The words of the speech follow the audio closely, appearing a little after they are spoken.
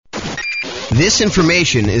This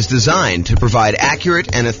information is designed to provide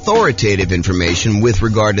accurate and authoritative information with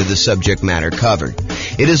regard to the subject matter covered.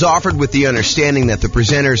 It is offered with the understanding that the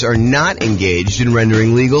presenters are not engaged in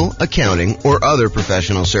rendering legal, accounting, or other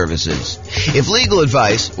professional services. If legal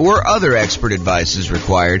advice or other expert advice is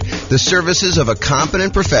required, the services of a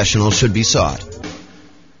competent professional should be sought.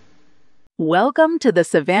 Welcome to the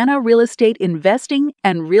Savannah Real Estate Investing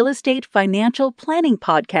and Real Estate Financial Planning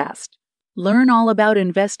Podcast. Learn all about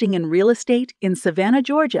investing in real estate in Savannah,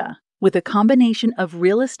 Georgia, with a combination of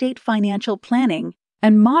real estate financial planning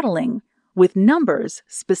and modeling with numbers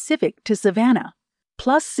specific to Savannah,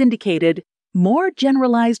 plus syndicated, more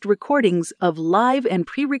generalized recordings of live and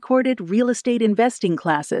pre-recorded real estate investing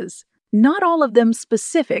classes, not all of them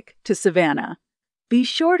specific to Savannah. Be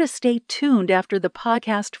sure to stay tuned after the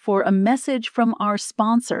podcast for a message from our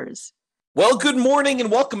sponsors. Well, good morning and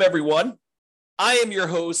welcome, everyone. I am your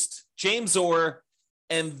host, James Orr,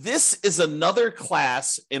 and this is another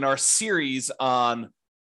class in our series on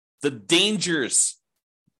the dangers,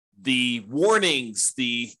 the warnings,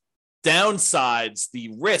 the downsides,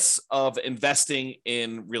 the risks of investing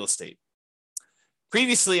in real estate.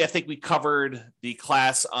 Previously, I think we covered the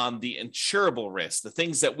class on the insurable risk, the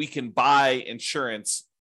things that we can buy insurance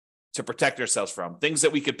to protect ourselves from, things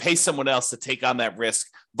that we could pay someone else to take on that risk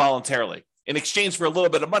voluntarily. In exchange for a little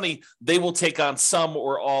bit of money, they will take on some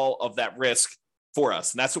or all of that risk for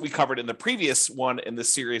us. And that's what we covered in the previous one in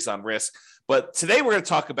this series on risk. But today we're going to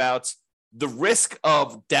talk about the risk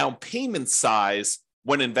of down payment size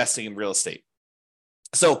when investing in real estate.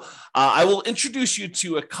 So I will introduce you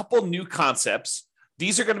to a couple new concepts.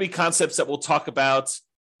 These are going to be concepts that we'll talk about.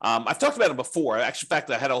 I've talked about them before. Actually, in fact,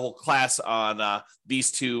 I had a whole class on these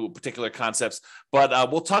two particular concepts,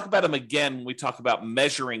 but we'll talk about them again when we talk about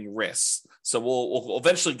measuring risks. So we'll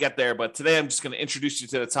eventually get there, but today I'm just going to introduce you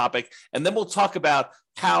to the topic, and then we'll talk about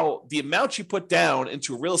how the amount you put down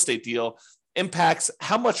into a real estate deal impacts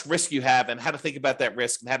how much risk you have and how to think about that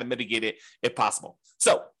risk and how to mitigate it if possible.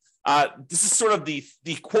 So this is sort of the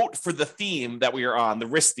quote for the theme that we are on, the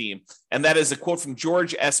risk theme, and that is a quote from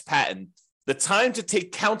George S. Patton. The time to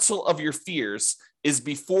take counsel of your fears is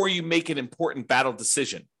before you make an important battle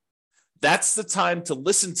decision. That's the time to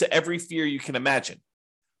listen to every fear you can imagine.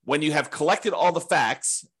 When you have collected all the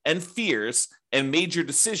facts and fears and made your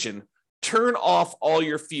decision, turn off all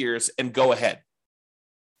your fears and go ahead.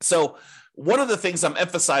 So one of the things I'm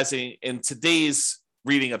emphasizing in today's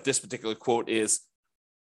reading of this particular quote is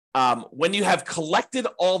when you have collected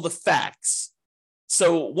all the facts.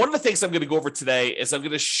 So one of the things I'm going to go over today is I'm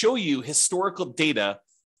going to show you historical data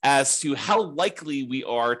as to how likely we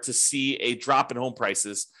are to see a drop in home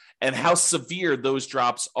prices and how severe those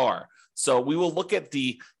drops are. So we will look at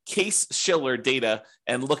the Case-Shiller data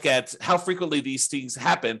and look at how frequently these things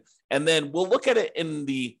happen. And then we'll look at it in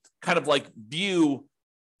the kind of like view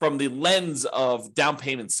from the lens of down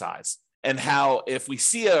payment size and how if we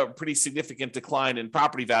see a pretty significant decline in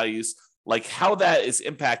property values, like how that is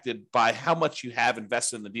impacted by how much you have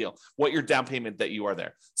invested in the deal, what your down payment that you are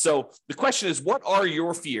there. So the question is, what are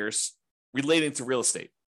your fears relating to real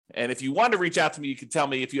estate? And if you want to reach out to me, you can tell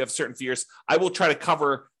me if you have certain fears. I will try to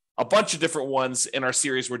cover a bunch of different ones in our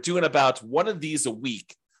series. We're doing about one of these a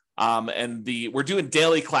week. We're doing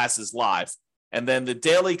daily classes live. And then the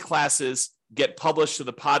daily classes get published to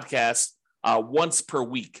the podcast once per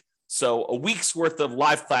week. So a week's worth of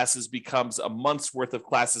live classes becomes a month's worth of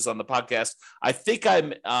classes on the podcast. I think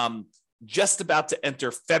I'm just about to enter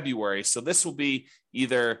February. So this will be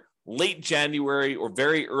either late January or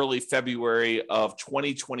very early February of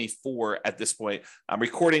 2024 at this point. I'm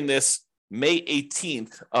recording this May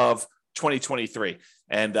 18th of 2023.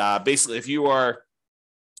 And basically, if you are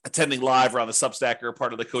attending live or on the Substack or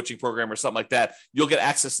part of the coaching program or something like that, you'll get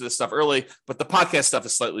access to this stuff early, but the podcast stuff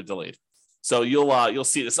is slightly delayed. So you'll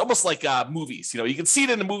see this almost like movies. You can see it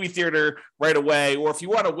in the movie theater right away, or if you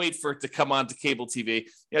want to wait for it to come on to cable TV,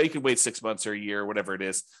 you can wait 6 months or a year, whatever it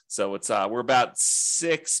is. So it's we're about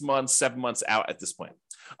 6 months, 7 months out at this point.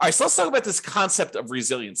 All right, so let's talk about this concept of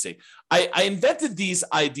resiliency. I invented these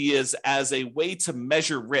ideas as a way to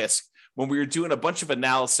measure risk when we were doing a bunch of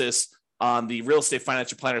analysis on the real estate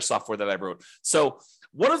financial planner software that I wrote. So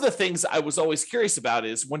one of the things I was always curious about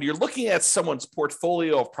is when you're looking at someone's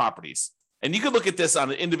portfolio of properties. And you can look at this on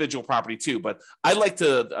an individual property too, but I like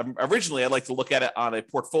to look at it on a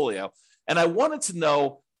portfolio. And I wanted to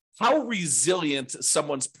know how resilient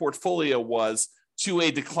someone's portfolio was to a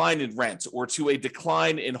decline in rent or to a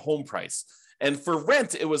decline in home price. And for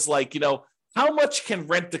rent, it was like, how much can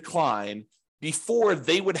rent decline before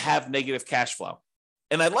they would have negative cash flow?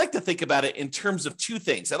 And I'd like to think about it in terms of two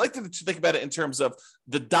things. I'd like to think about it in terms of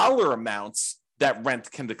the dollar amounts that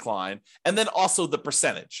rent can decline, and then also the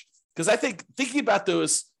percentage. Because I think thinking about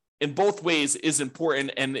those in both ways is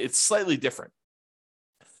important, and it's slightly different.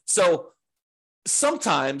 So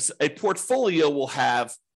sometimes a portfolio will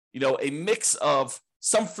have, a mix of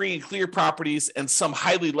some free and clear properties and some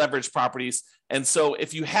highly leveraged properties. And so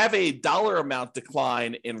if you have a dollar amount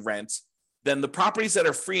decline in rent, then the properties that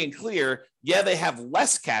are free and clear, they have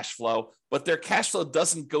less cash flow, but their cash flow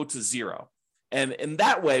doesn't go to zero. And in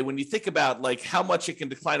that way, when you think about like how much it can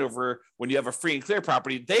decline over when you have a free and clear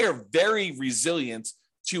property, they are very resilient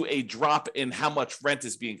to a drop in how much rent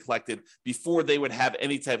is being collected before they would have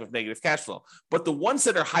any type of negative cash flow. But the ones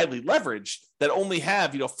that are highly leveraged, that only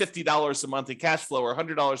have, $50 a month in cash flow or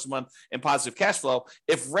 $100 a month in positive cash flow,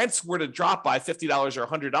 if rents were to drop by $50 or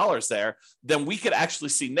 $100 there, then we could actually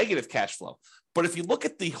see negative cash flow. But if you look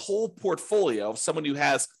at the whole portfolio of someone who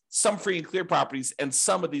has some free and clear properties and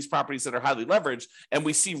some of these properties that are highly leveraged, and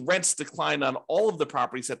we see rents decline on all of the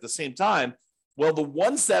properties at the same time, well, the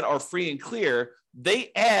ones that are free and clear,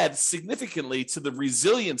 they add significantly to the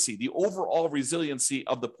resiliency, the overall resiliency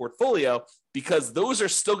of the portfolio, because those are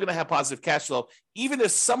still going to have positive cash flow, even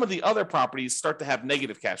if some of the other properties start to have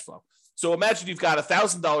negative cash flow. So imagine you've got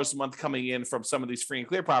 $1,000 a month coming in from some of these free and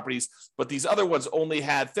clear properties, but these other ones only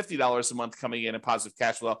had $50 a month coming in positive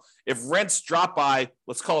cash flow. If rents drop by,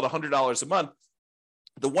 let's call it $100 a month,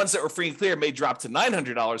 the ones that were free and clear may drop to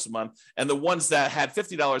 $900 a month, and the ones that had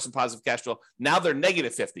 $50 in positive cash flow, now they're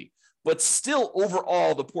negative 50. But still,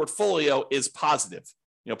 overall, the portfolio is positive,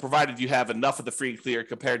 provided you have enough of the free and clear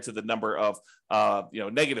compared to the number of,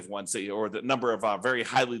 negative ones, or the number of very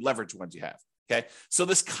highly leveraged ones you have. Okay, so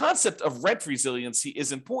this concept of rent resiliency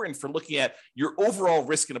is important for looking at your overall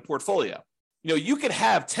risk in a portfolio. You could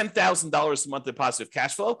have $10,000 a month in positive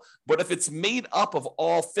cash flow, but if it's made up of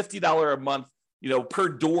all $50 a month, per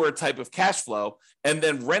door type of cash flow, and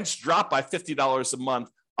then rents drop by $50 a month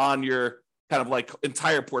on your kind of like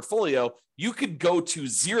entire portfolio, you could go to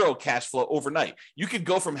zero cash flow overnight. You could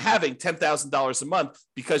go from having $10,000 a month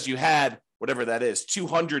because you had whatever that is,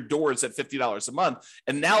 200 doors at $50 a month.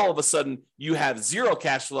 And now all of a sudden you have zero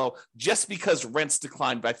cash flow just because rents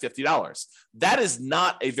declined by $50. That is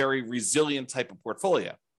not a very resilient type of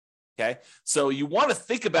portfolio. Okay. So you want to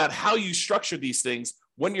think about how you structure these things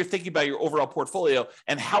when you're thinking about your overall portfolio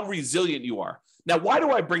and how resilient you are. Now, why do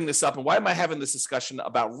I bring this up, and why am I having this discussion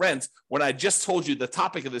about rent when I just told you the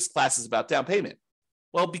topic of this class is about down payment?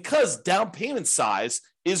 Well, because down payment size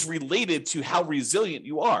is related to how resilient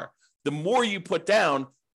you are. The more you put down,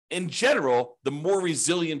 in general, the more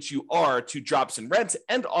resilient you are to drops in rent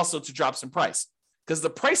and also to drops in price. Because the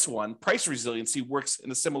price resiliency works in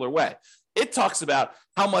a similar way. It talks about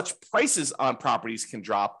how much prices on properties can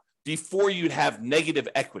drop before you'd have negative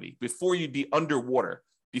equity, before you'd be underwater,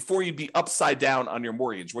 before you'd be upside down on your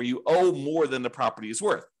mortgage, where you owe more than the property is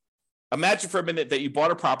worth. Imagine for a minute that you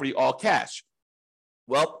bought a property all cash.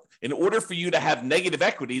 Well, in order for you to have negative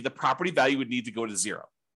equity, the property value would need to go to zero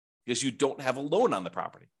because you don't have a loan on the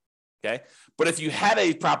property. Okay. But if you had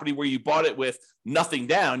a property where you bought it with nothing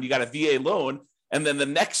down, you got a VA loan, and then the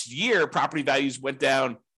next year property values went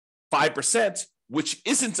down 5%, which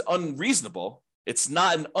isn't unreasonable. It's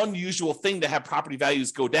not an unusual thing to have property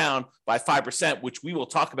values go down by 5%, which we will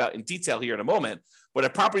talk about in detail here in a moment. But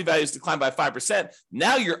if property values decline by 5%,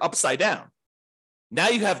 now you're upside down. Now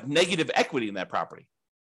you have negative equity in that property,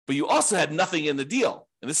 but you also had nothing in the deal.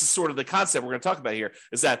 And this is sort of the concept we're going to talk about here,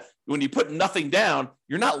 is that when you put nothing down,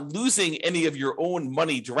 you're not losing any of your own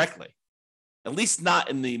money directly, at least not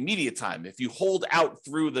in the immediate time. If you hold out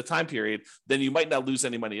through the time period, then you might not lose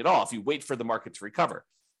any money at all if you wait for the market to recover.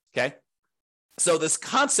 Okay. So this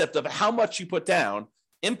concept of how much you put down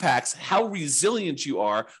impacts how resilient you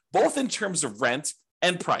are, both in terms of rent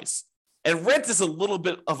and price. And rent is a little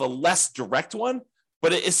bit of a less direct one,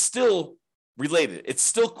 but it is still related. It's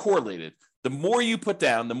still correlated. The more you put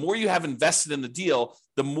down, the more you have invested in the deal,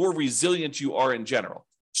 the more resilient you are in general.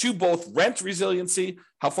 To both rent resiliency,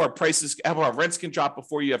 how far rents can drop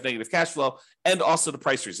before you have negative cash flow, and also the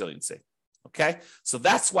price resiliency. Okay, so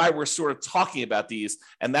that's why we're sort of talking about these,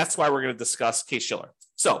 and that's why we're going to discuss Case-Shiller.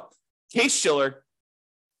 So Case-Shiller,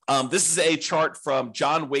 this is a chart from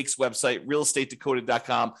John Wake's website,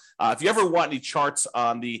 realestateDecoded.com. If you ever want any charts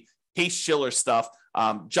on the Case-Shiller stuff,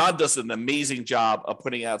 John does an amazing job of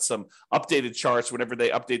putting out some updated charts whenever they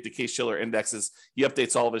update the Case-Shiller indexes. He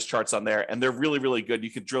updates all of his charts on there, and they're really, really good.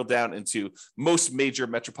 You can drill down into most major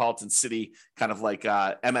metropolitan city, kind of like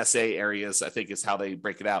MSA areas, I think is how they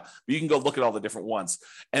break it out. But you can go look at all the different ones.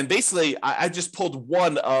 And basically, I just pulled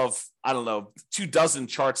one of, 24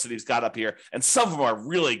 charts that he's got up here. And some of them are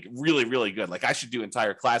really, really, really good. Like I should do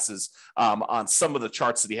entire classes on some of the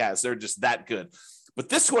charts that he has. They're just that good. But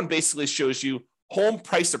this one basically shows you home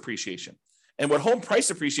price appreciation. And what home price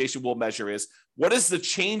appreciation will measure is what is the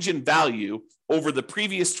change in value over the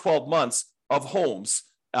previous 12 months of homes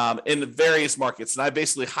in the various markets. And I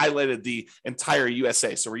basically highlighted the entire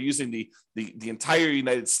USA. So we're using the entire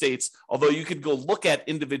United States, although you could go look at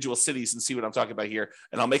individual cities and see what I'm talking about here.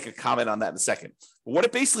 And I'll make a comment on that in a second. But what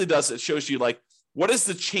it basically does, it shows you like, what is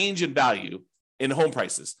the change in value in home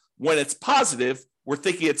prices? When it's positive, we're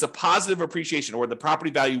thinking it's a positive appreciation or the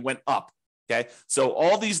property value went up. Okay. So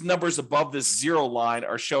all these numbers above this zero line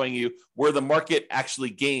are showing you where the market actually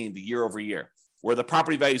gained year over year, where the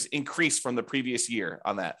property values increased from the previous year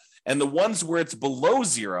on that. And the ones where it's below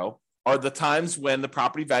zero are the times when the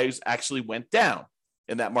property values actually went down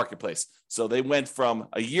in that marketplace. So they went from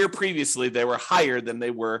a year previously, they were higher than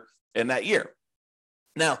they were in that year.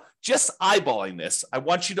 Now, just eyeballing this, I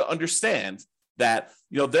want you to understand that,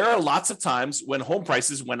 there are lots of times when home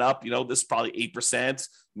prices went up, this is probably 8%,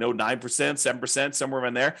 9%, 7%, somewhere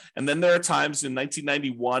in there. And then there are times in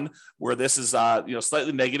 1991 where this is,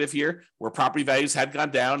 slightly negative here, where property values had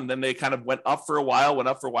gone down and then they kind of went up for a while,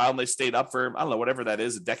 and they stayed up for, whatever that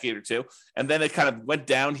is, a decade or two. And then it kind of went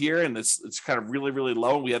down here and it's kind of really, really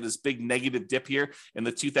low. We had this big negative dip here in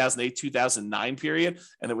the 2008, 2009 period.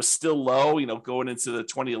 And it was still low, going into the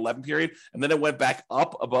 2011 period. And then it went back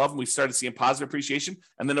up above and we started seeing positive appreciation.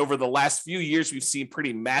 And then over the last few years, we've seen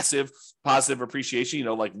pretty massive positive appreciation,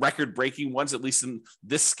 like record-breaking ones, at least in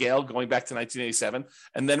this scale, going back to 1987.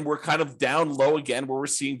 And then we're kind of down low again, where we're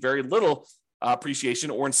seeing very little appreciation,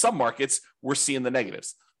 or in some markets, we're seeing the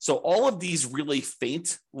negatives. So all of these really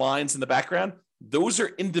faint lines in the background, those are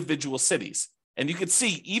individual cities. And you can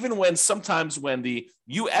see, even when sometimes when the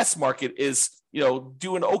U.S. market is,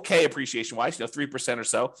 doing okay appreciation-wise, 3% or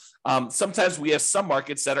so, sometimes we have some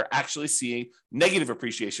markets that are actually seeing negative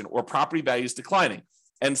appreciation or property values declining.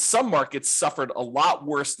 And some markets suffered a lot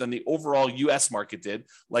worse than the overall U.S. market did.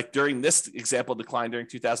 Like during this example decline during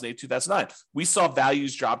 2008, 2009, we saw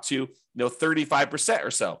values drop to 35%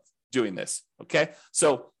 or so doing this. Okay,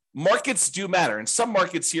 so markets do matter, and some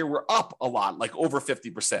markets here were up a lot, like over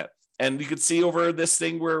 50%. And you could see over this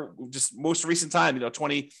thing where just most recent time,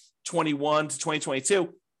 2021 to 2022,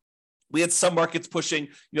 we had some markets pushing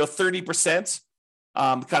 30%.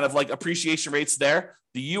 Kind of like appreciation rates there.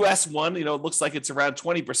 The U.S. one, it looks like it's around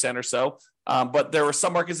 20% or so, but there were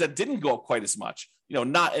some markets that didn't go up quite as much.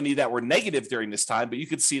 Not any that were negative during this time, but you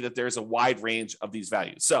could see that there's a wide range of these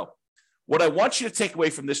values. So what I want you to take away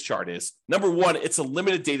from this chart is, number one, it's a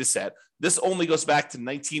limited data set. This only goes back to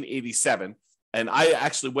 1987. And I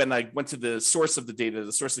actually, when I went to the source of the data,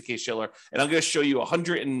 the source of Case-Shiller, and I'm going to show you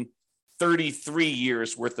 133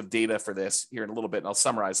 years worth of data for this here in a little bit, and I'll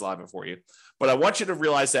summarize a lot of it for you. But I want you to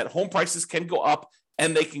realize that home prices can go up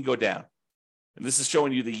and they can go down. And this is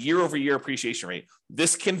showing you the year-over-year appreciation rate.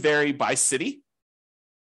 This can vary by city.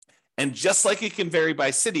 And just like it can vary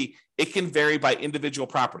by city, it can vary by individual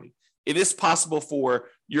property. It is possible for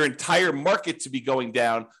your entire market to be going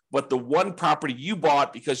down, but the one property you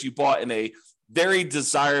bought because you bought in a very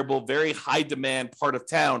desirable, very high demand part of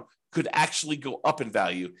town could actually go up in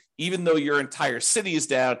value, even though your entire city is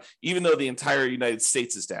down, even though the entire United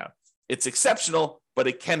States is down. It's exceptional, but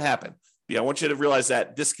it can happen. I want you to realize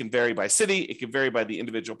that this can vary by city, it can vary by the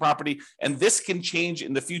individual property, and this can change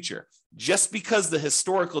in the future. Just because the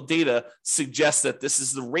historical data suggests that this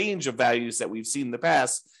is the range of values that we've seen in the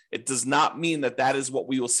past, it does not mean that that is what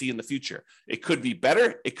we will see in the future. It could be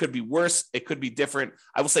better, it could be worse, it could be different.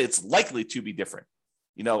 I will say it's likely to be different.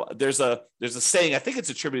 There's a saying, I think it's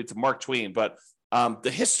attributed to Mark Twain, but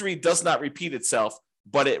the history does not repeat itself,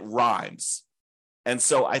 but it rhymes. And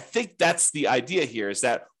so I think that's the idea here, is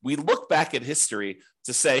that we look back at history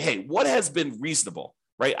to say, hey, what has been reasonable,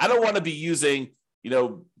 right? I don't want to be using,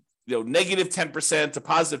 negative 10% to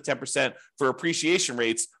positive 10% for appreciation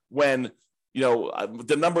rates when,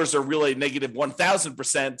 the numbers are really negative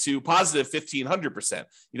 1,000% to positive 1,500%.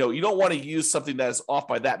 You don't want to use something that is off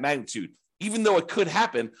by that magnitude. Even though it could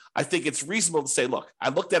happen, I think it's reasonable to say, look, I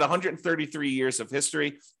looked at 133 years of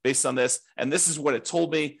history based on this, and this is what it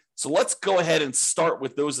told me. So let's go ahead and start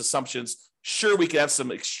with those assumptions. Sure, we could have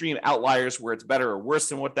some extreme outliers where it's better or worse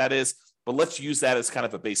than what that is, but let's use that as kind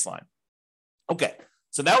of a baseline. Okay,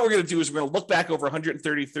 So now what we're going to do is we're going to look back over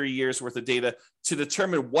 133 years worth of data to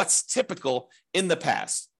determine what's typical in the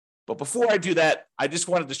past. But before I do that, I just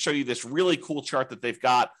wanted to show you this really cool chart that they've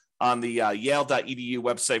got on the Yale.edu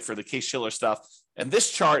website for the Case-Shiller stuff. And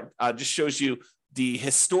this chart just shows you the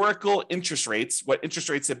historical interest rates, what interest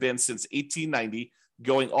rates have been since 1890,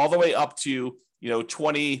 going all the way up to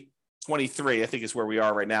 2023, I think is where we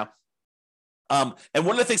are right now. And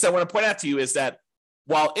one of the things I want to point out to you is that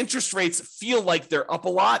while interest rates feel like they're up a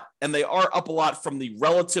lot, and they are up a lot from the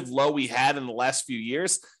relative low we had in the last few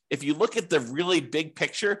years, if you look at the really big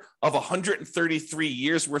picture of 133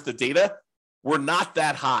 years worth of data, we're not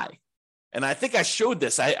that high. And I think I showed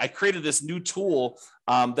this. I created this new tool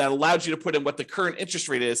that allowed you to put in what the current interest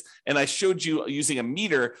rate is. And I showed you using a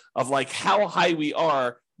meter of like how high we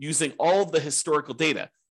are using all of the historical data.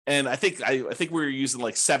 And I think we were using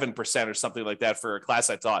like 7% or something like that for a class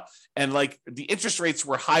I taught. And like the interest rates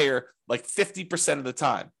were higher like 50% of the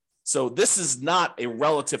time. So this is not a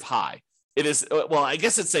relative high. It is, well, I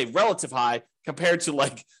guess it's a relative high compared to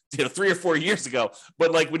like 3 or 4 years ago.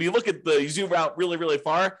 But like when you look at you zoom out really, really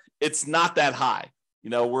far, it's not that high.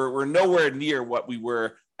 We're nowhere near what we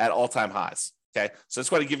were at all-time highs. Okay. So I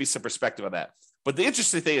just want to give you some perspective on that. But the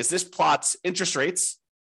interesting thing is this plots interest rates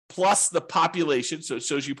plus the population. So it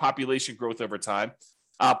shows you population growth over time.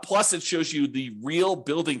 Plus it shows you the real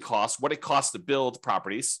building costs, what it costs to build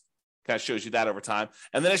properties. Kind of shows you that over time.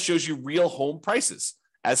 And then it shows you real home prices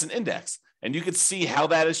as an index. And you can see how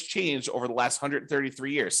that has changed over the last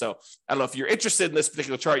 133 years. So I don't know if you're interested in this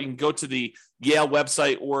particular chart, you can go to the Yale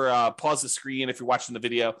website or pause the screen if you're watching the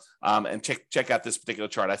video and check out this particular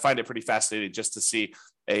chart. I find it pretty fascinating just to see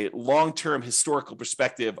a long-term historical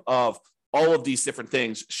perspective of all of these different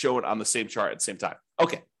things shown on the same chart at the same time.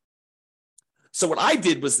 Okay. So what I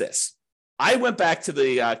did was this. I went back to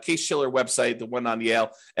the Case-Shiller website, the one on Yale,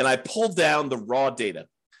 and I pulled down the raw data.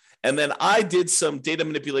 And then I did some data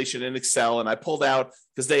manipulation in Excel, and I pulled out,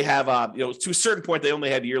 because they have, to a certain point, they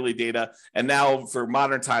only had yearly data. And now for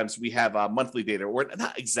modern times, we have monthly data, or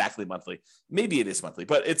not exactly monthly. Maybe it is monthly,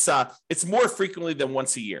 but it's more frequently than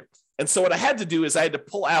once a year. And so what I had to do is I had to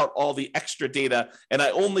pull out all the extra data, and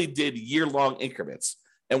I only did year-long increments.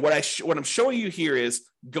 And what I'm showing you here is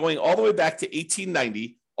going all the way back to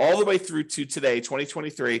 1890, all the way through to today,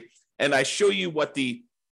 2023, and I show you what the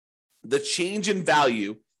change in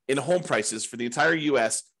value in home prices for the entire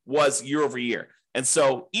U.S. was year over year. And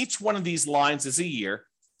so each one of these lines is a year.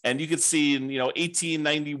 And you can see in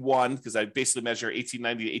 1891, because I basically measure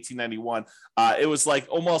 1890 to 1891, it was like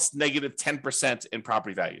almost negative 10% in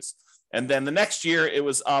property values. And then the next year it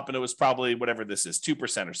was up, and it was probably whatever this is,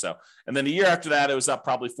 2% or so. And then the year after that, it was up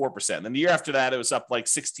probably 4%. And then the year after that, it was up like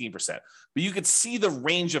 16%. But you could see the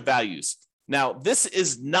range of values. Now, this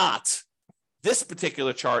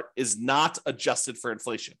particular chart is not adjusted for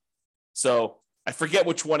inflation. So I forget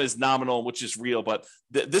which one is nominal and which is real, but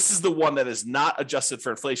this is the one that is not adjusted for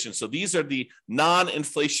inflation. So these are the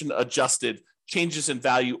non-inflation adjusted changes in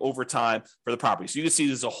value over time for the property. So you can see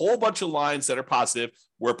there's a whole bunch of lines that are positive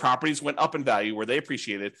where properties went up in value, where they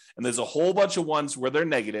appreciated, and there's a whole bunch of ones where they're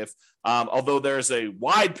negative, although there's a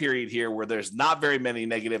wide period here where there's not very many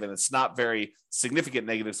negative, and it's not very significant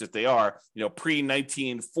negatives if they are.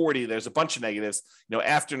 Pre-1940, there's a bunch of negatives.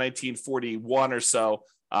 After 1941 or so,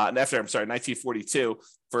 and after, 1942,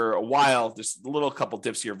 for a while, there's a little couple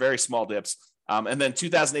dips here, very small dips. And then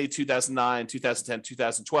 2008, 2009, 2010,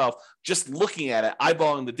 2012, just looking at it,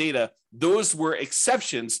 eyeballing the data, those were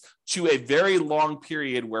exceptions to a very long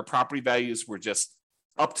period where property values were just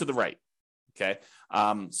up to the right. Okay.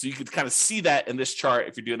 So you could kind of see that in this chart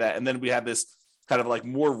if you're doing that. And then we have this kind of like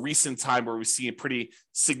more recent time where we see a pretty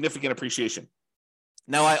significant appreciation.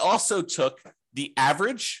 Now, I also took the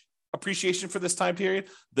average appreciation for this time period,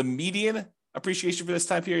 the median appreciation for this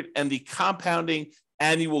time period, and the compounding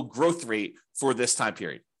annual growth rate for this time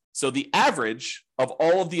period. So the average of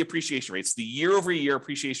all of the appreciation rates, the year over year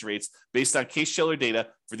appreciation rates based on Case-Shiller data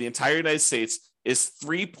for the entire United States is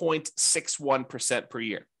 3.61% per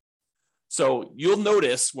year. So you'll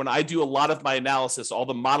notice when I do a lot of my analysis, all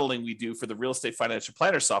the modeling we do for the real estate financial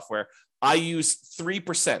planner software, I use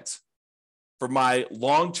 3% for my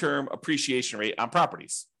long-term appreciation rate on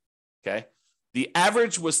properties. Okay. The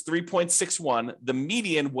average was 3.61. The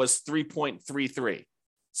median was 3.33.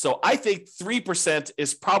 So I think 3%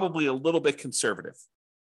 is probably a little bit conservative.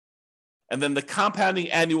 And then the compounding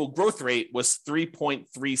annual growth rate was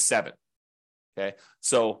 3.37. Okay.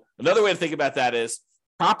 So another way to think about that is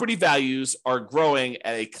property values are growing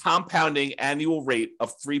at a compounding annual rate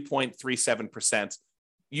of 3.37%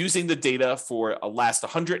 using the data for the last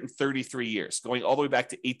 133 years, going all the way back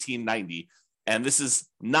to 1890. And this is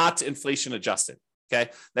not inflation adjusted. Okay.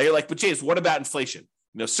 Now you're like, but James, what about inflation?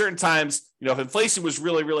 Certain times, if inflation was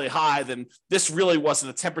really, really high, then this really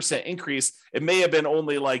wasn't a 10% increase. It may have been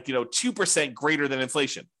only 2% greater than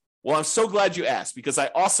inflation. Well, I'm so glad you asked, because I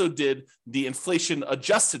also did the inflation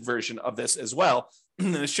adjusted version of this as well.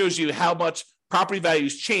 And it shows you how much property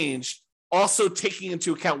values changed, also taking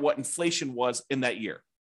into account what inflation was in that year.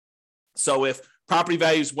 So if property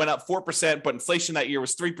values went up 4%, but inflation that year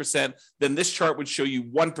was 3%, then this chart would show you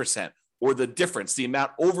 1%, or the difference, the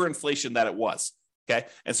amount over inflation that it was. Okay.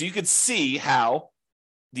 And so you could see how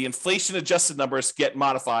the inflation adjusted numbers get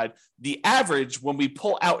modified. The average when we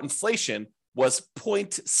pull out inflation was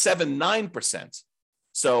 0.79%.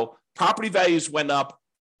 So property values went up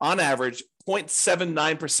on average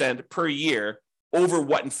 0.79% per year over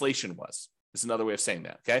what inflation was. Is another way of saying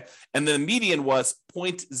that. Okay. And the median was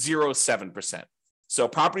 0.07%. So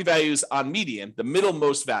property values on median, the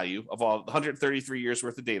middlemost value of all 133 years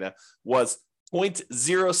worth of data, was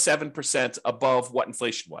 0.07% above what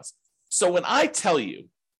inflation was. So when I tell you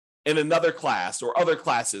in another class or other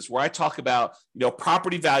classes where I talk about,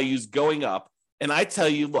 property values going up, and I tell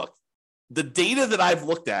you, look, the data that I've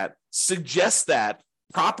looked at suggests that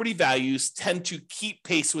property values tend to keep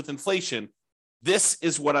pace with inflation, this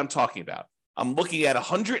is what I'm talking about. I'm looking at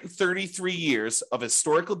 133 years of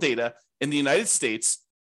historical data in the United States.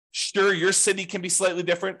 Sure, your city can be slightly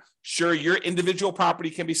different. Sure, your individual property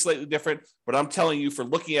can be slightly different. But I'm telling you, for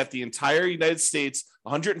looking at the entire United States,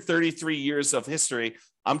 133 years of history,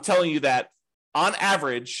 I'm telling you that on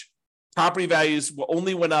average, property values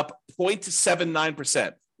only went up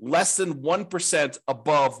 0.79%, less than 1%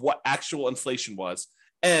 above what actual inflation was.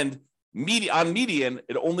 And on median,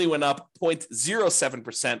 it only went up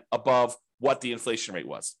 0.07% above what the inflation rate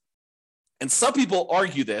was. And some people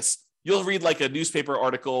argue this. You'll read a newspaper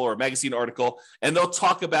article or a magazine article, and they'll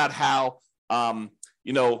talk about how,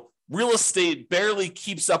 real estate barely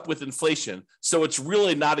keeps up with inflation, so it's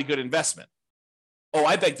really not a good investment. Oh,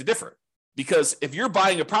 I beg to differ, because if you're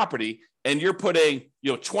buying a property and you're putting,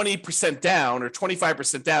 20% down or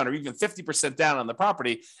 25% down or even 50% down on the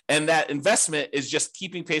property, and that investment is just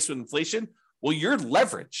keeping pace with inflation, well, you're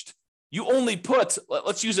leveraged. You only put,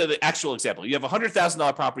 let's use an actual example. You have a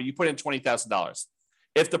 $100,000 property, you put in $20,000.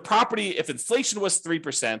 If inflation was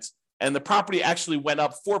 3% and the property actually went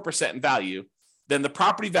up 4% in value, then the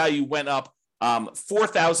property value went up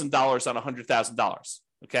 $4,000 on $100,000.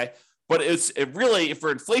 Okay. But it really,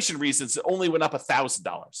 for inflation reasons, it only went up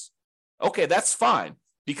 $1,000. Okay. That's fine,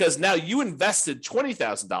 because now you invested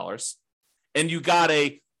 $20,000 and you got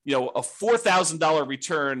a $4,000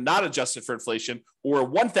 return not adjusted for inflation, or a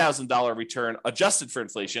 $1,000 return adjusted for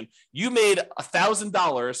inflation. You made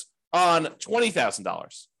 $1,000 on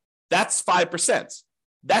 $20,000. That's 5%.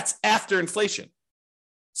 That's after inflation.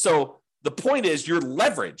 So the point is, you're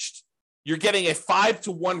leveraged. You're getting a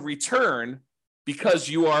 5-to-1 return because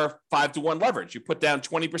you are 5-to-1 leverage. You put down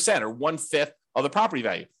 20% or 1/5 of the property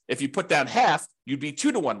value. If you put down half, you'd be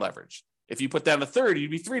 2-to-1 leverage. If you put down a third, you'd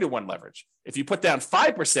be 3-to-1 leverage. If you put down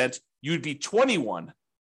 5%, you'd be 20-to-1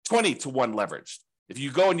 leveraged. If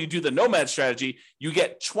you go and you do the nomad strategy, you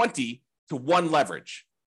get 20-to-1 leverage.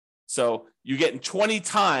 So you're getting 20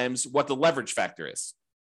 times what the leverage factor is.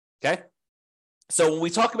 Okay. So when we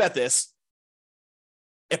talk about this,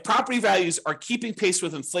 if property values are keeping pace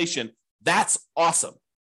with inflation, that's awesome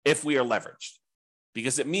if we are leveraged,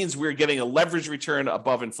 because it means we're getting a leverage return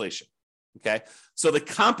above inflation. Okay. So the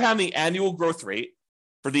compounding annual growth rate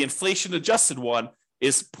for the inflation adjusted one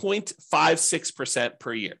is 0.56%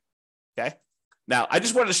 per year. Okay. Now, I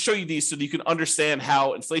just wanted to show you these so that you can understand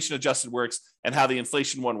how inflation adjusted works and how the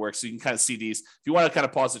inflation one works. So you can kind of see these. If you want to kind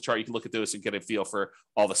of pause the chart, you can look at those and get a feel for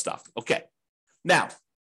all the stuff. Okay. Now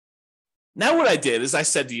what I did is I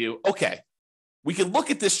said to you, okay, we can look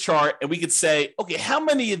at this chart and we could say, okay, how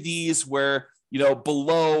many of these were,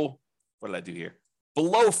 below, what did I do here?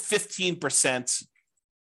 Below 15%.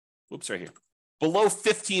 Whoops, right here. Below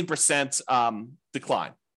 15%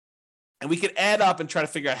 decline. And we could add up and try to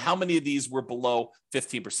figure out how many of these were below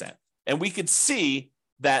 15%. And we could see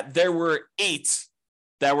that there were 8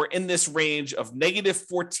 that were in this range of negative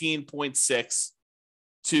 14.6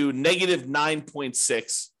 to negative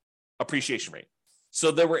 9.6 appreciation rate.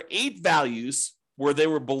 So there were 8 values where they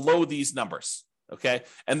were below these numbers. Okay.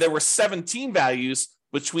 And there were 17 values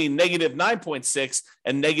between negative 9.6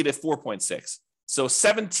 and negative 4.6. So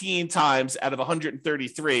 17 times out of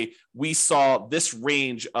 133, we saw this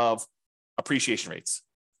range of appreciation rates.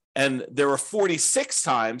 And there were 46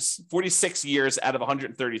 years out of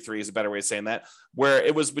 133 is a better way of saying that, where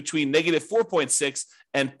it was between negative 4.6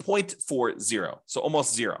 and 0.40. So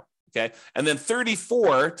almost zero. Okay. And then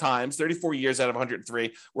 34 years out of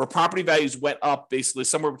 103, where property values went up basically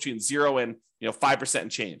somewhere between 0 and 5%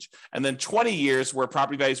 and change. And then 20 years where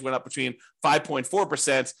property values went up between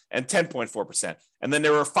 5.4% and 10.4%. And then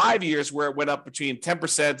there were 5 years where it went up between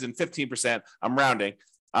 10% and 15%. I'm rounding.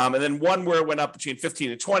 And then one where it went up between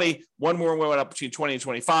 15 and 20, one where it went up between 20 and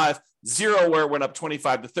 25, 0 where it went up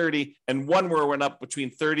 25 to 30, and one where it went up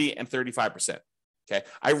between 30 and 35%. Okay.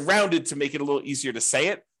 I rounded to make it a little easier to say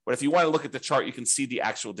it, but if you want to look at the chart, you can see the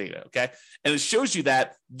actual data. Okay. And it shows you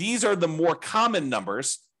that these are the more common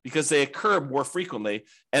numbers because they occur more frequently.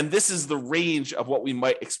 And this is the range of what we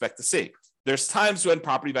might expect to see. There's times when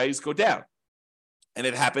property values go down, and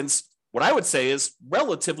it happens, what I would say is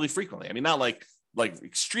relatively frequently. I mean, not like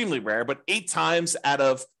extremely rare, but 8 times out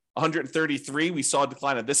of 133, we saw a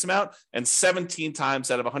decline of this amount, and 17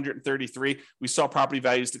 times out of 133, we saw property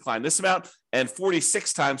values decline this amount, and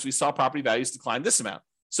 46 times we saw property values decline this amount.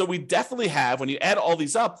 So we definitely have, when you add all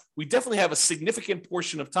these up, we definitely have a significant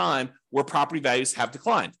portion of time where property values have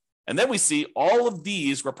declined. And then we see all of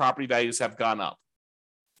these where property values have gone up.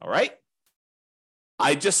 All right.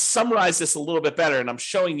 I just summarized this a little bit better, and I'm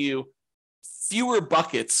showing you fewer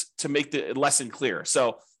buckets to make the lesson clear.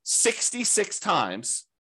 So 66 times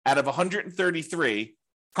out of 133,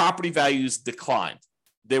 property values declined.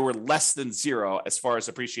 They were less than 0 as far as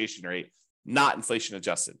appreciation rate, not inflation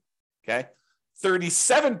adjusted. Okay.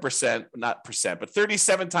 37%, not percent, but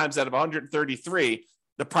 37 times out of 133,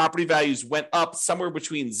 the property values went up somewhere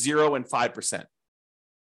between 0 and 5%.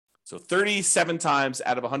 So 37 times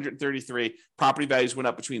out of 133, property values went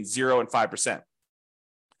up between 0 and 5%.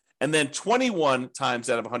 And then 21 times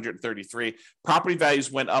out of 133, property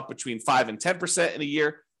values went up between 5 and 10% in a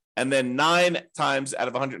year. And then 9 times out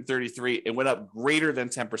of 133, it went up greater than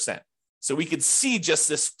 10%. So we could see just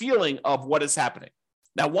this feeling of what is happening.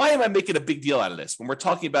 Now, why am I making a big deal out of this when we're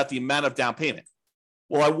talking about the amount of down payment?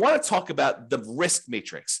 Well, I want to talk about the risk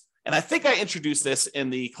matrix. And I think I introduced this in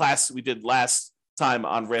the class we did last time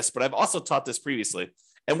on risk, but I've also taught this previously.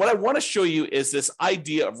 And what I want to show you is this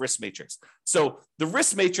idea of risk matrix. So the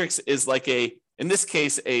risk matrix is like in this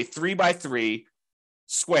case, a 3x3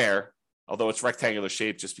 square, although it's rectangular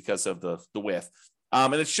shape just because of the width.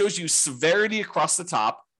 And it shows you severity across the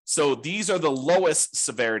top. So these are the lowest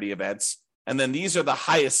severity events. And then these are the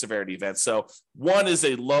highest severity events. So 1 is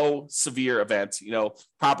a low severe event,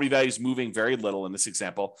 property values moving very little in this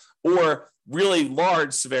example, or really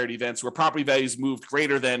large severity events where property values moved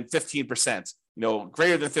greater than 15%,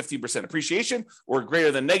 greater than 15% appreciation, or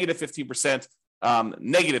greater than negative 15%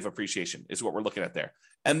 negative appreciation is what we're looking at there.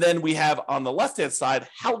 And then we have on the left-hand side,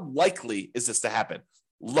 how likely is this to happen?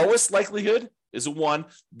 Lowest likelihood is a 1,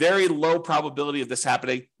 very low probability of this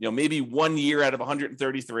happening, maybe 1 year out of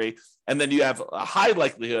 133. And then you have a high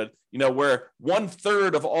likelihood, where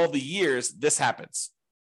 1/3 of all the years this happens.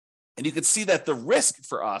 And you can see that the risk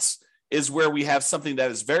for us is where we have something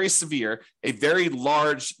that is very severe, a very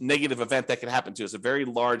large negative event that can happen to us, a very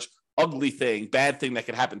large, ugly thing, bad thing that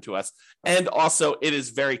can happen to us. And also it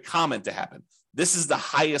is very common to happen. This is the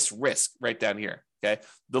highest risk right down here. Okay.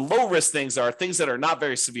 The low risk things are things that are not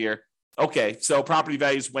very severe. Okay, so property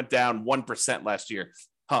values went down 1% last year.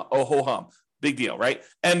 Oh, ho hum. Big deal, right?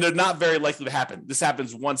 And they're not very likely to happen. This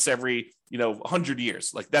happens once every, 100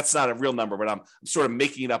 years. Like that's not a real number, but I'm sort of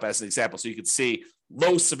making it up as an example. So you can see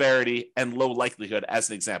low severity and low likelihood as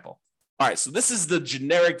an example. All right, so this is the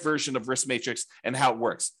generic version of risk matrix and how it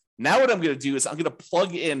works. Now what I'm going to do is I'm going to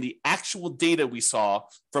plug in the actual data we saw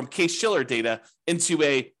from Case-Shiller data into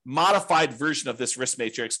a modified version of this risk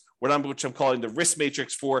matrix, which I'm calling the risk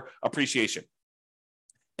matrix for appreciation.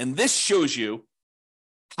 And this shows you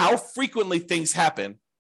how frequently things happen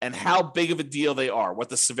and how big of a deal they are, what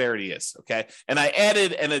the severity is, okay? And I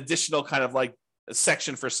added an additional kind of like a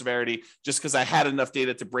section for severity just because I had enough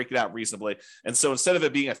data to break it out reasonably. And so instead of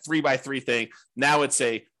it being a 3x3 thing, now it's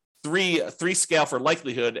a three scale for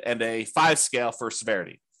likelihood and a 5 scale for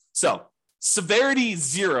severity. So severity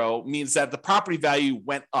 0 means that the property value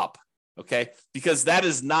went up, okay? Because that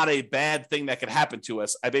is not a bad thing that could happen to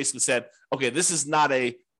us. I basically said, okay, this is not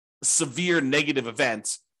a severe negative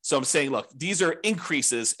event. So I'm saying, look, these are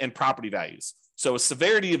increases in property values. So a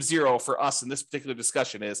severity of 0 for us in this particular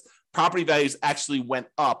discussion is property values actually went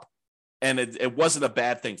up and it wasn't a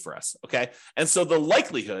bad thing for us, okay? And so the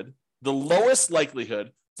likelihood, the lowest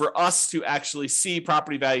likelihood for us to actually see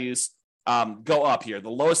property values go up here, the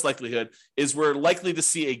lowest likelihood is we're likely to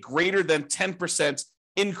see a greater than 10%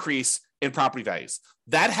 increase in property values.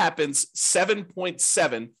 That happens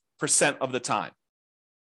 7.7% of the time.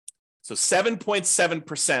 So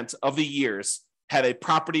 7.7% of the years had a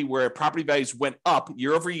property where property values went up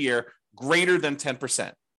year over year greater than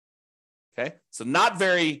 10%. Okay, so not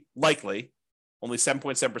very likely, only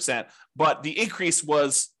 7.7%, but the increase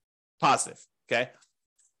was positive. Okay,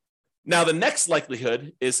 now the next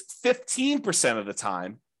likelihood is 15% of the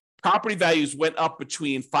time, property values went up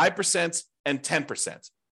between 5% and 10%.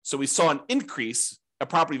 So we saw an increase of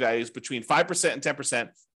property values between 5% and 10%,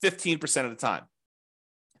 15% of the time.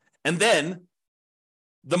 And then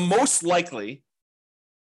the most likely,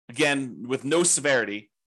 again, with no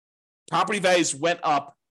severity, property values went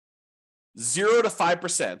up 0 to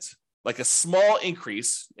 5%, like a small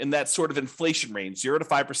increase in that sort of inflation range, 0 to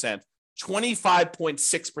 5%,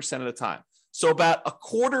 25.6% of the time. So about a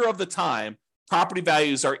quarter of the time, property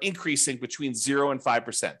values are increasing between 0 and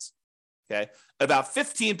 5%. Okay. About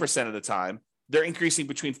 15% of the time, they're increasing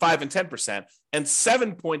between 5 and 10%, and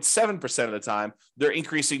 7.7% of the time, they're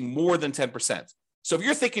increasing more than 10%. So if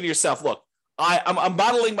you're thinking to yourself, look, I'm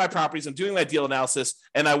modeling my properties, I'm doing my deal analysis,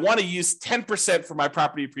 and I want to use 10% for my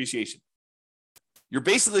property appreciation. You're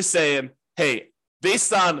basically saying, hey,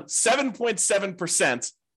 based on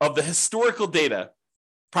 7.7% of the historical data,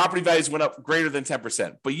 property values went up greater than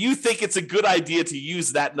 10%. But you think it's a good idea to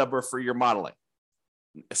use that number for your modeling,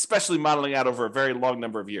 especially modeling out over a very long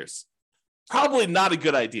number of years. Probably not a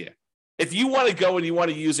good idea. If you want to go and you want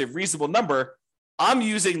to use a reasonable number, I'm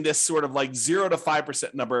using this sort of like 0 to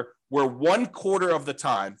 5% number where 1/4 of the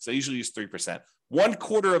time, so I usually use 3%,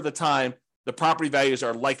 1/4 of the time, the property values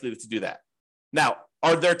are likely to do that. Now,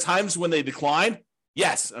 are there times when they decline?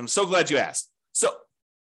 Yes, I'm so glad you asked. So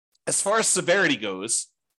as far as severity goes,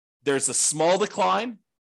 there's a small decline,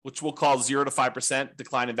 which we'll call 0 to 5%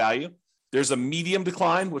 decline in value. There's a medium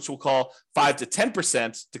decline, which we'll call 5 to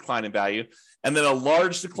 10% decline in value. And then a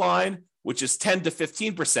large decline, which is 10 to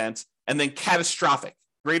 15%, and then catastrophic,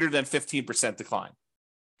 greater than 15% decline.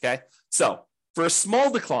 Okay. So for a small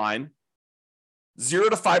decline, 0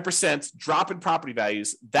 to 5% drop in property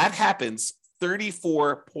values, that happens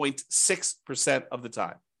 34.6% of the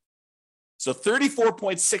time. So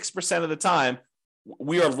 34.6% of the time,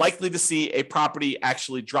 we are likely to see a property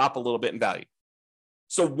actually drop a little bit in value.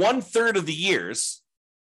 So 1/3 of the years,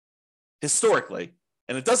 historically,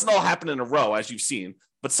 and it doesn't all happen in a row, as you've seen,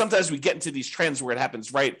 but sometimes we get into these trends where it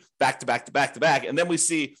happens right back to back to back to back, and then we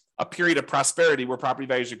see a period of prosperity where property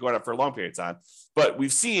values are going up for a long period of time. But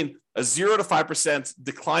we've seen a 0 to 5%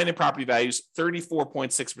 decline in property values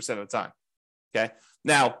 34.6% of the time. Okay.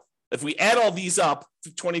 Now, if we add all these up,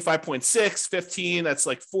 25.6, 15, that's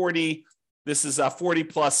like 40. This is 40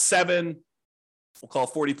 plus 7. We'll call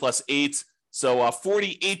it 40 plus 8. So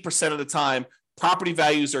 48% of the time, property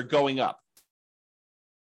values are going up.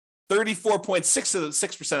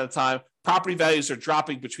 34.6% of the time, property values are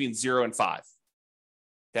dropping between 0 and 5.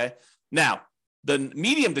 Okay. Now, the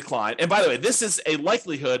medium decline, and by the way, this is a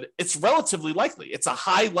likelihood. It's relatively likely. It's a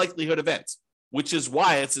high likelihood event, which is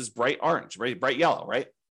why it's this bright orange, right? Bright yellow, right?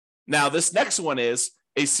 Now, this next one is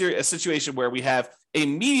a situation where we have a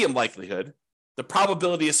medium likelihood. The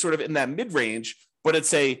probability is sort of in that mid-range, but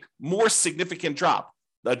it's a more significant drop,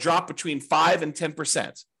 a drop between 5 and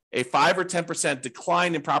 10%. A 5 or 10%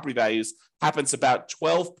 decline in property values happens about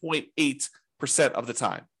 12.8% of the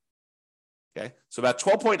time. Okay, so about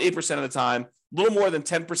 12.8% of the time, a little more than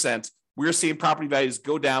 10%, we're seeing property values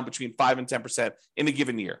go down between 5 and 10% in a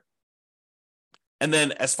given year. And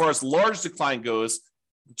then as far as large decline goes,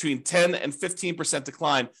 between 10 and 15%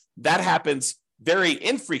 decline, that happens very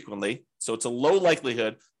infrequently. So it's a low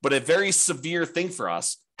likelihood, but a very severe thing for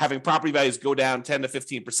us, having property values go down 10 to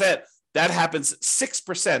 15%. That happens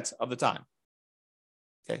 6% of the time.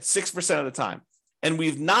 Okay, 6% of the time. And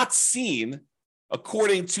we've not seen,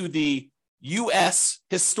 according to the US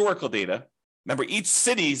historical data, remember each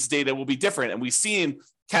city's data will be different, and we've seen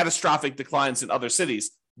catastrophic declines in other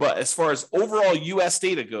cities. But as far as overall US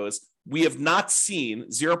data goes, we have not seen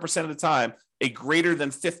 0% of the time a greater than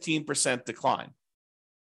 15% decline,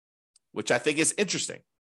 which I think is interesting,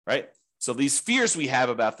 right? So these fears we have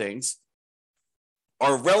about things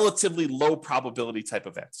are relatively low probability type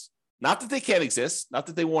events. Not that they can't exist, not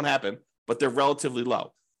that they won't happen, but they're relatively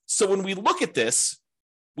low. So when we look at this,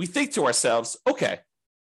 we think to ourselves, okay,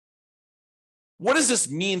 what does this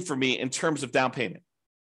mean for me in terms of down payment?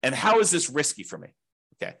 And how is this risky for me?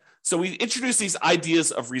 Okay, so we introduce these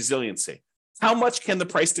ideas of resiliency. How much can the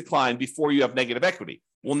price decline before you have negative equity?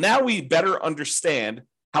 Well, now we better understand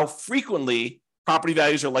how frequently property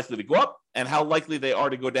values are likely to go up and how likely they are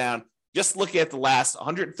to go down. Just looking at the last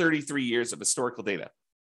 133 years of historical data.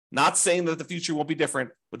 Not saying that the future won't be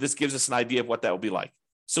different, but this gives us an idea of what that will be like.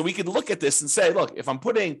 So we can look at this and say, look, if I'm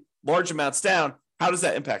putting large amounts down, how does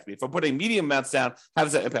that impact me? If I'm putting medium amounts down, how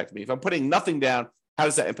does that impact me? If I'm putting nothing down, how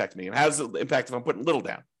does that impact me? And how does it impact if I'm putting little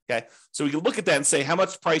down? Okay, so we can look at that and say, how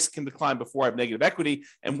much price can decline before I have negative equity?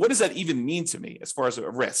 And what does that even mean to me as far as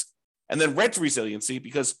a risk? And then rent resiliency,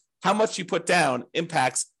 because how much you put down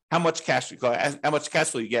impacts how much cash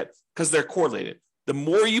flow you get, because they're correlated. The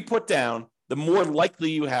more you put down, the more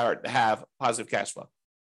likely you are to have positive cash flow.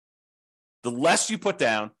 The less you put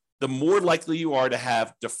down, the more likely you are to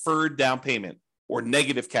have deferred down payment or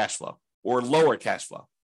negative cash flow or lower cash flow.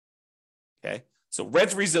 Okay, so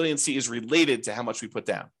rent resiliency is related to how much we put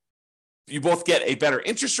down. You both get a better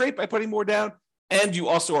interest rate by putting more down, and you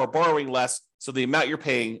also are borrowing less, so the amount you're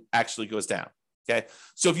paying actually goes down. Okay,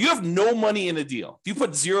 so if you have no money in a deal, if you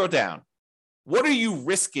put zero down, what are you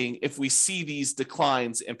risking if we see these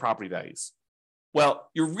declines in property values? Well,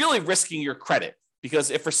 you're really risking your credit, because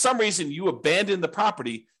if for some reason you abandon the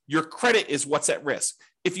property, your credit is what's at risk.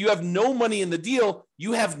 If you have no money in the deal,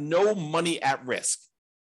 you have no money at risk.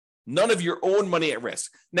 None of your own money at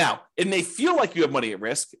risk. Now, it may feel like you have money at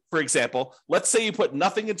risk. For example, let's say you put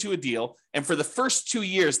nothing into a deal, and for the first 2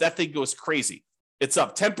 years, that thing goes crazy. It's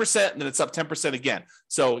up 10%, and then it's up 10% again.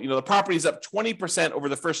 So, the property is up 20% over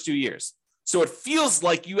the first 2 years. So it feels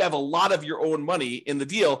like you have a lot of your own money in the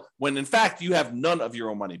deal, when in fact you have none of your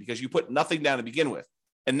own money because you put nothing down to begin with.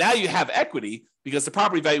 And now you have equity because the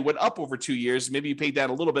property value went up over 2 years. Maybe you paid down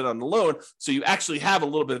a little bit on the loan, so you actually have a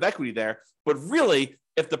little bit of equity there. But really,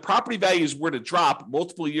 if the property values were to drop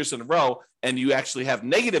multiple years in a row and you actually have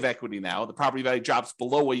negative equity now, the property value drops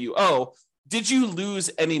below what you owe, did you lose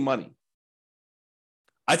any money?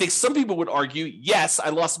 I think some people would argue, yes, I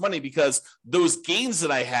lost money because those gains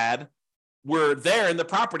that I had were there in the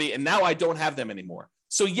property and now I don't have them anymore.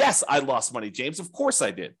 So yes, I lost money, James. Of course I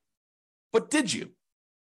did. But did you?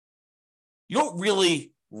 You don't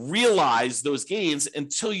really realize those gains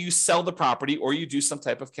until you sell the property or you do some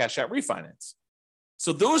type of cash out refinance.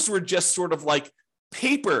 So those were just sort of like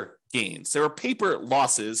paper gains. There were paper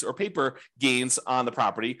losses or paper gains on the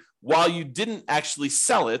property while you didn't actually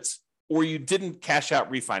sell it or you didn't cash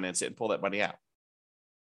out refinance it and pull that money out.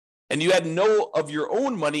 And you had no of your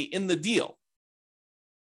own money in the deal.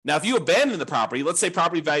 Now, if you abandon the property, let's say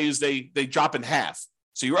property values, they drop in half.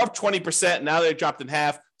 So you're up 20%, now they dropped in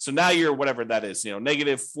half. So now you're whatever that is,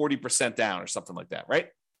 negative 40% down or something like that, right?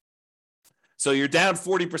 So you're down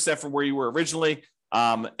 40% from where you were originally.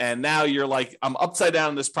 And now you're like, I'm upside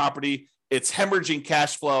down in this property. It's hemorrhaging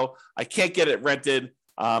cash flow. I can't get it rented.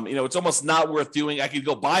 It's almost not worth doing. I could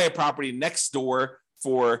go buy a property next door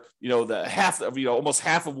for, the half of, almost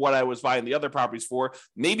half of what I was buying the other properties for.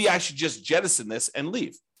 Maybe I should just jettison this and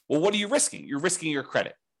leave. Well, what are you risking? You're risking your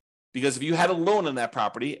credit. Because if you had a loan on that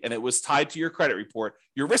property and it was tied to your credit report,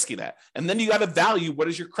 you're risking that. And then you got to value, what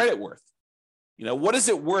is your credit worth? What is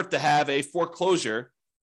it worth to have a foreclosure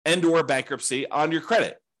and or bankruptcy on your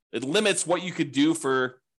credit? It limits what you could do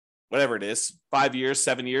for whatever it is, 5 years,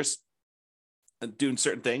 7 years, and doing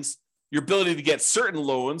certain things. Your ability to get certain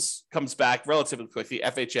loans comes back relatively quickly.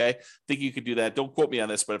 FHA, I think you could do that. Don't quote me on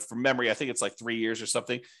this, but from memory, I think it's like 3 years or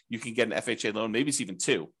something. You can get an FHA loan. Maybe it's even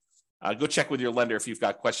 2. Go check with your lender if you've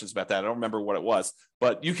got questions about that. I don't remember what it was,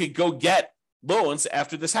 but you could go get loans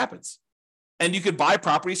after this happens. And you could buy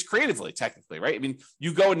properties creatively, technically, right? I mean,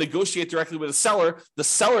 you go and negotiate directly with a seller. The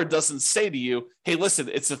seller doesn't say to you, hey, listen,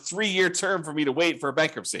 it's a 3-year term for me to wait for a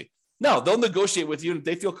bankruptcy. No, they'll negotiate with you and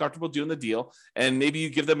they feel comfortable doing the deal. And maybe you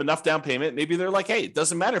give them enough down payment. Maybe they're like, hey, it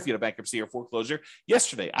doesn't matter if you had a bankruptcy or foreclosure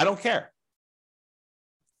yesterday. I don't care.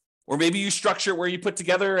 Or maybe you structure where you put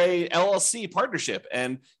together a LLC partnership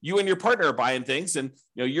and you and your partner are buying things and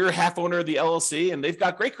you're a half owner of the LLC and they've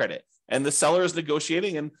got great credit and the seller is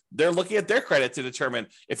negotiating and they're looking at their credit to determine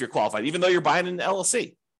if you're qualified, even though you're buying an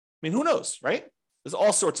LLC. I mean, who knows, right? There's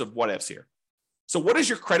all sorts of what ifs here. So what is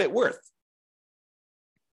your credit worth?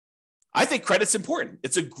 I think credit's important.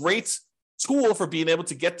 It's a great tool for being able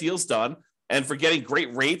to get deals done and for getting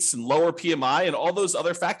great rates and lower PMI and all those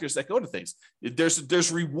other factors that go to things.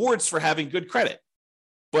 There's rewards for having good credit,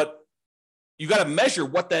 but you got to measure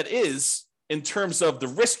what that is in terms of the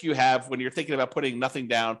risk you have when you're thinking about putting nothing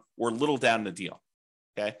down or little down in the deal.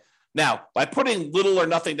 Okay. Now, by putting little or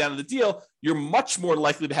nothing down in the deal, you're much more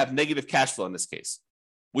likely to have negative cash flow in this case,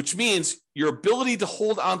 which means your ability to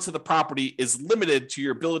hold onto the property is limited to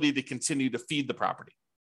your ability to continue to feed the property.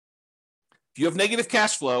 If you have negative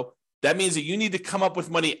cash flow, that means that you need to come up with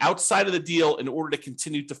money outside of the deal in order to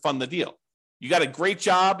continue to fund the deal. You got a great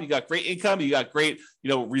job, you got great income, you got great,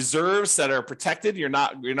 reserves that are protected. You're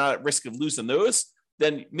not at risk of losing those.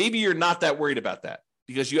 Then maybe you're not that worried about that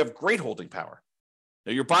because you have great holding power.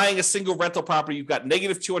 Now you're buying a single rental property, you've got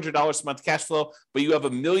negative $200 a month cash flow, but you have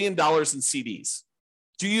 $1 million in CDs.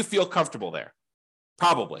 Do you feel comfortable there?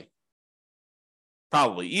 Probably.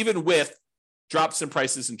 Even with drops in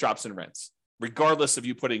prices and drops in rents, regardless of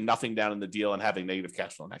you putting nothing down in the deal and having negative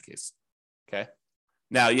cash flow in that case. Okay.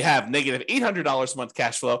 Now you have negative $800 a month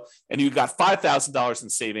cash flow and you've got $5,000 in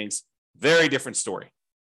savings. Very different story.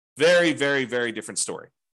 Very, very, very different story.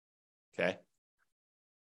 Okay.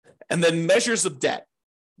 And then measures of debt.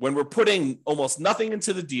 When we're putting almost nothing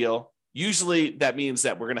into the deal, usually that means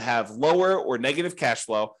that we're going to have lower or negative cash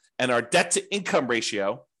flow, and our debt to income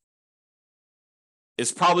ratio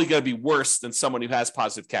is probably going to be worse than someone who has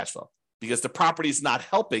positive cash flow because the property is not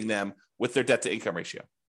helping them with their debt to income ratio.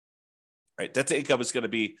 Right? Debt to income is going to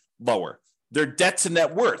be lower. Their debt to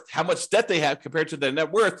net worth, how much debt they have compared to their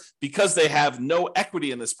net worth, because they have no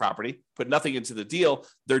equity in this property, put nothing into the deal,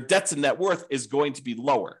 their debt to net worth is going to be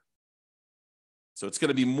lower. So it's going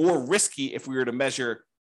to be more risky if we were to measure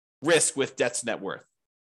risk with debt to net worth.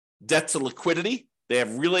 Debt to liquidity, they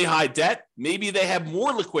have really high debt. Maybe they have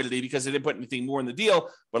more liquidity because they didn't put anything more in the deal,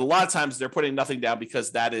 but a lot of times they're putting nothing down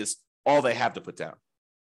because that is all they have to put down.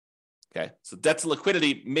 Okay, so debt to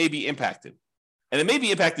liquidity may be impacted. And it may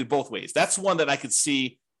be impacted both ways. That's one that I could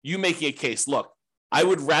see you making a case. Look, I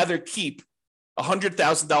would rather keep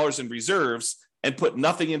 $100,000 in reserves and put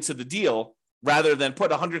nothing into the deal rather than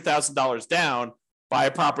put $100,000 down, buy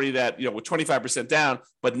a property that, with 25% down,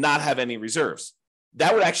 but not have any reserves.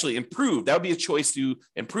 That would actually improve. That would be a choice to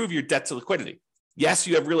improve your debt to liquidity. Yes,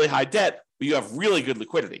 you have really high debt, but you have really good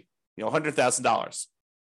liquidity, $100,000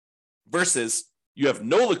 versus you have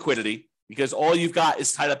no liquidity because all you've got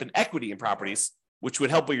is tied up in equity in properties, which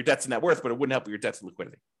would help with your debt to net worth, but it wouldn't help with your debt to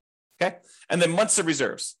liquidity. Okay. And then months of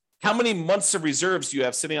reserves. How many months of reserves do you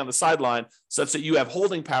have sitting on the sideline such that you have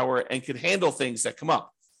holding power and can handle things that come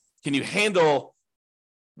up? Can you handle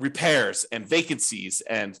repairs and vacancies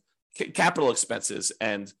and capital expenses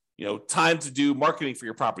and, time to do marketing for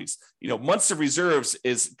your properties? Months of reserves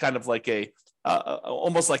is kind of like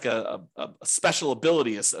almost like a special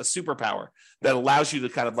ability, a superpower that allows you to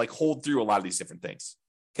kind of like hold through a lot of these different things.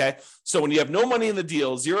 Okay. So when you have no money in the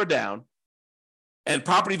deal, zero down, and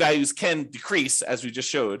property values can decrease, as we just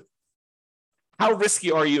showed, how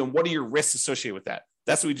risky are you and what are your risks associated with that?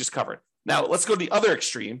 That's what we just covered. Now let's go to the other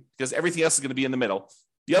extreme because everything else is going to be in the middle.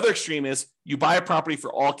 The other extreme is you buy a property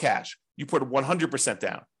for all cash. You put 100%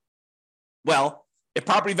 down. Well, if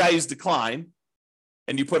property values decline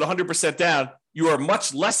and you put 100% down, you are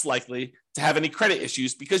much less likely to have any credit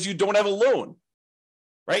issues because you don't have a loan,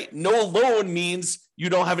 right? No loan means you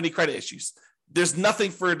don't have any credit issues. There's nothing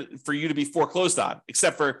for you to be foreclosed on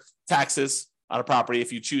except for taxes on a property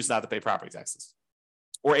if you choose not to pay property taxes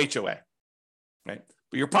or HOA, right?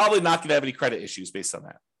 But you're probably not going to have any credit issues based on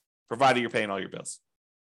that, provided you're paying all your bills.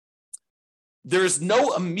 There's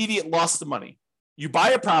no immediate loss of money. You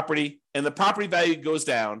buy a property and the property value goes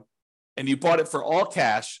down and you bought it for all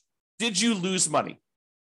cash. Did you lose money?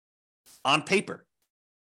 On paper.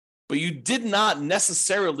 But you did not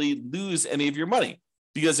necessarily lose any of your money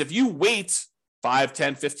because if you wait 5,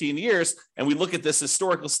 10, 15 years and we look at this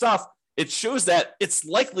historical stuff, it shows that it's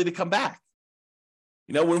likely to come back.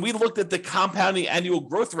 When we looked at the compounding annual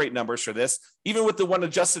growth rate numbers for this, even with the one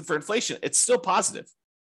adjusted for inflation, it's still positive.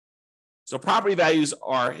 So property values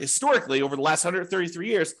are historically, over the last 133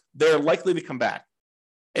 years, they're likely to come back.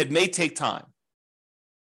 It may take time.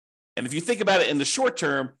 And if you think about it in the short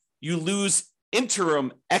term, you lose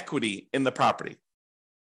interim equity in the property.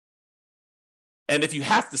 And if you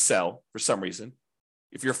have to sell for some reason,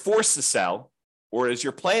 if you're forced to sell, or is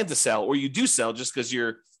your plan to sell, or you do sell just because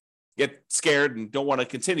you get scared and don't want to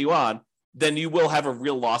continue on, then you will have a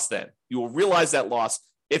real loss then. You will realize that loss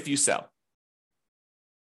if you sell.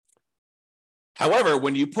 However,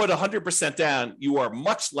 when you put 100% down, you are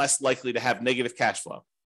much less likely to have negative cash flow,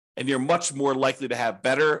 and you're much more likely to have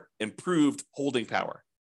better, improved holding power.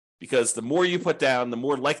 Because the more you put down, the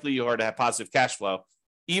more likely you are to have positive cash flow,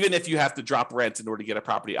 even if you have to drop rent in order to get a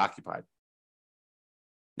property occupied.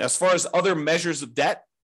 Now, as far as other measures of debt,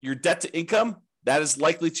 your debt to income, that is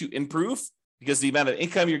likely to improve because the amount of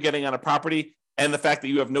income you're getting on a property and the fact that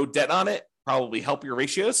you have no debt on it probably help your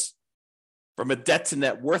ratios. From a debt to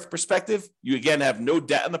net worth perspective, you again have no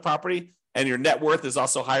debt on the property and your net worth is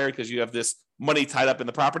also higher because you have this money tied up in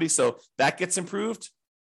the property. So that gets improved.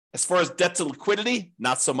 As far as debt to liquidity,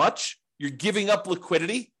 not so much. You're giving up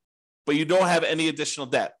liquidity, but you don't have any additional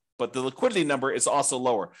debt. But the liquidity number is also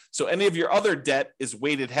lower. So any of your other debt is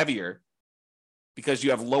weighted heavier because you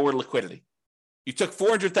have lower liquidity. You took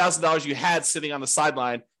 $400,000 you had sitting on the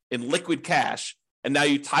sideline in liquid cash, and now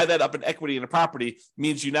you tie that up in equity in a property,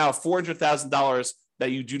 means you now have $400,000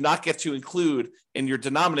 that you do not get to include in your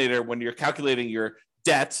denominator when you're calculating your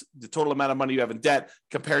debt, the total amount of money you have in debt,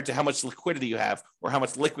 compared to how much liquidity you have or how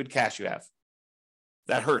much liquid cash you have.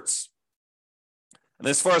 That hurts. And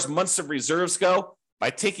as far as months of reserves go, by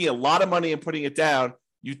taking a lot of money and putting it down,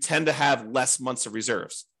 you tend to have less months of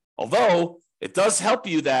reserves. Although it does help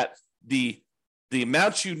you that the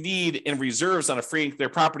amount you need in reserves on a free and clear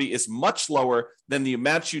property is much lower than the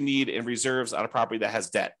amount you need in reserves on a property that has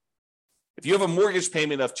debt. If you have a mortgage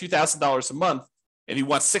payment of $2,000 a month and you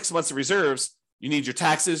want 6 months of reserves, you need your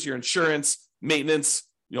taxes, your insurance, maintenance,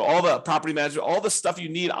 all the property management, all the stuff you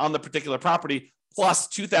need on the particular property, plus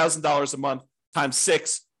 $2,000 a month times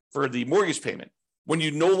 6 for the mortgage payment. When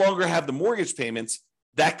you no longer have the mortgage payments,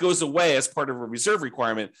 that goes away as part of a reserve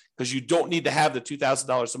requirement because you don't need to have the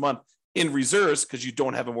 $2,000 a month in reserves because you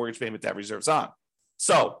don't have a mortgage payment to have reserves on.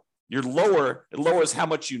 So it lowers how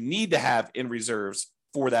much you need to have in reserves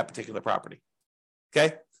for that particular property.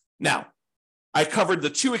 Okay. Now, I covered the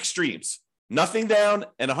two extremes, nothing down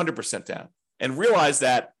and 100% down, and realized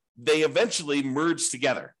that they eventually merge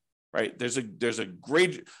together, right? There's a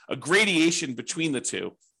gradation between the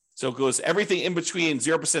two. So it goes everything in between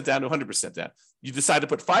 0% down to 100% down. You decide to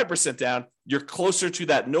put 5% down, you're closer to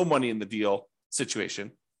that no money in the deal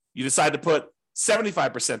situation. You decide to put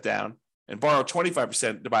 75% down and borrow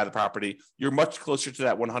 25% to buy the property, you're much closer to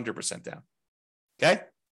that 100% down. Okay?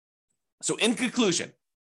 So in conclusion,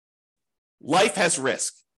 life has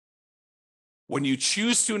risk. When you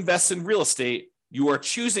choose to invest in real estate, you are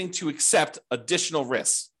choosing to accept additional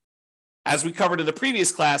risks. As we covered in the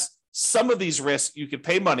previous class, some of these risks you could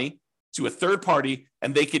pay money to a third party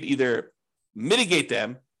and they could either mitigate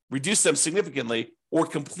them, reduce them significantly, or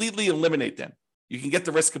completely eliminate them. You can get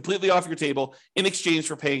the risk completely off your table in exchange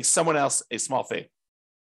for paying someone else a small fee.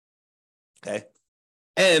 Okay.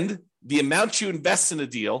 And the amount you invest in a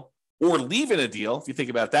deal or leave in a deal, if you think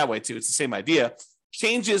about it that way too, it's the same idea,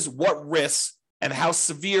 changes what risks and how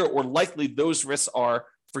severe or likely those risks are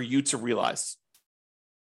for you to realize.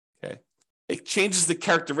 Okay. It changes the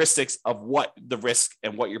characteristics of what the risk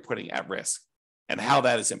and what you're putting at risk and how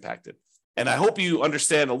that is impacted. And I hope you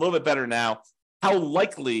understand a little bit better now how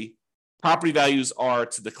likely property values are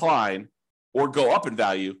to decline or go up in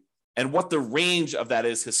value and what the range of that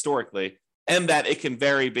is historically, and that it can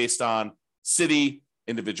vary based on city,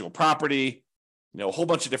 individual property, a whole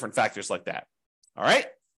bunch of different factors like that. All right.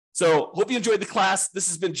 So hope you enjoyed the class. This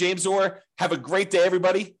has been James Orr. Have a great day,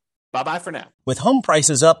 everybody. Bye-bye for now. With home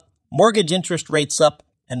prices up, mortgage interest rates up,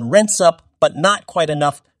 and rents up, but not quite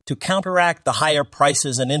enough to counteract the higher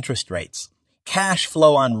prices and interest rates, cash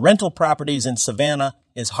flow on rental properties in Savannah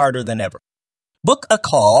is harder than ever. Book a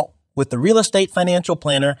call with the Real Estate Financial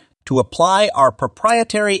Planner to apply our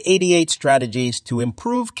proprietary 88 strategies to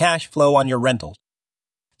improve cash flow on your rentals.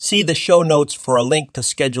 See the show notes for a link to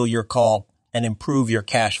schedule your call and improve your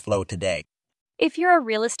cash flow today. If you're a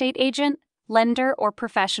real estate agent, lender, or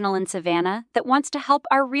professional in Savannah that wants to help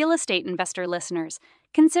our real estate investor listeners,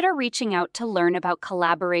 consider reaching out to learn about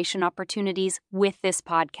collaboration opportunities with this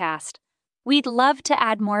podcast. We'd love to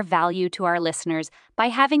add more value to our listeners by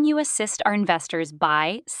having you assist our investors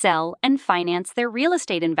buy, sell, and finance their real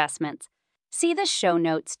estate investments. See the show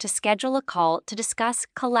notes to schedule a call to discuss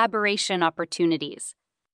collaboration opportunities.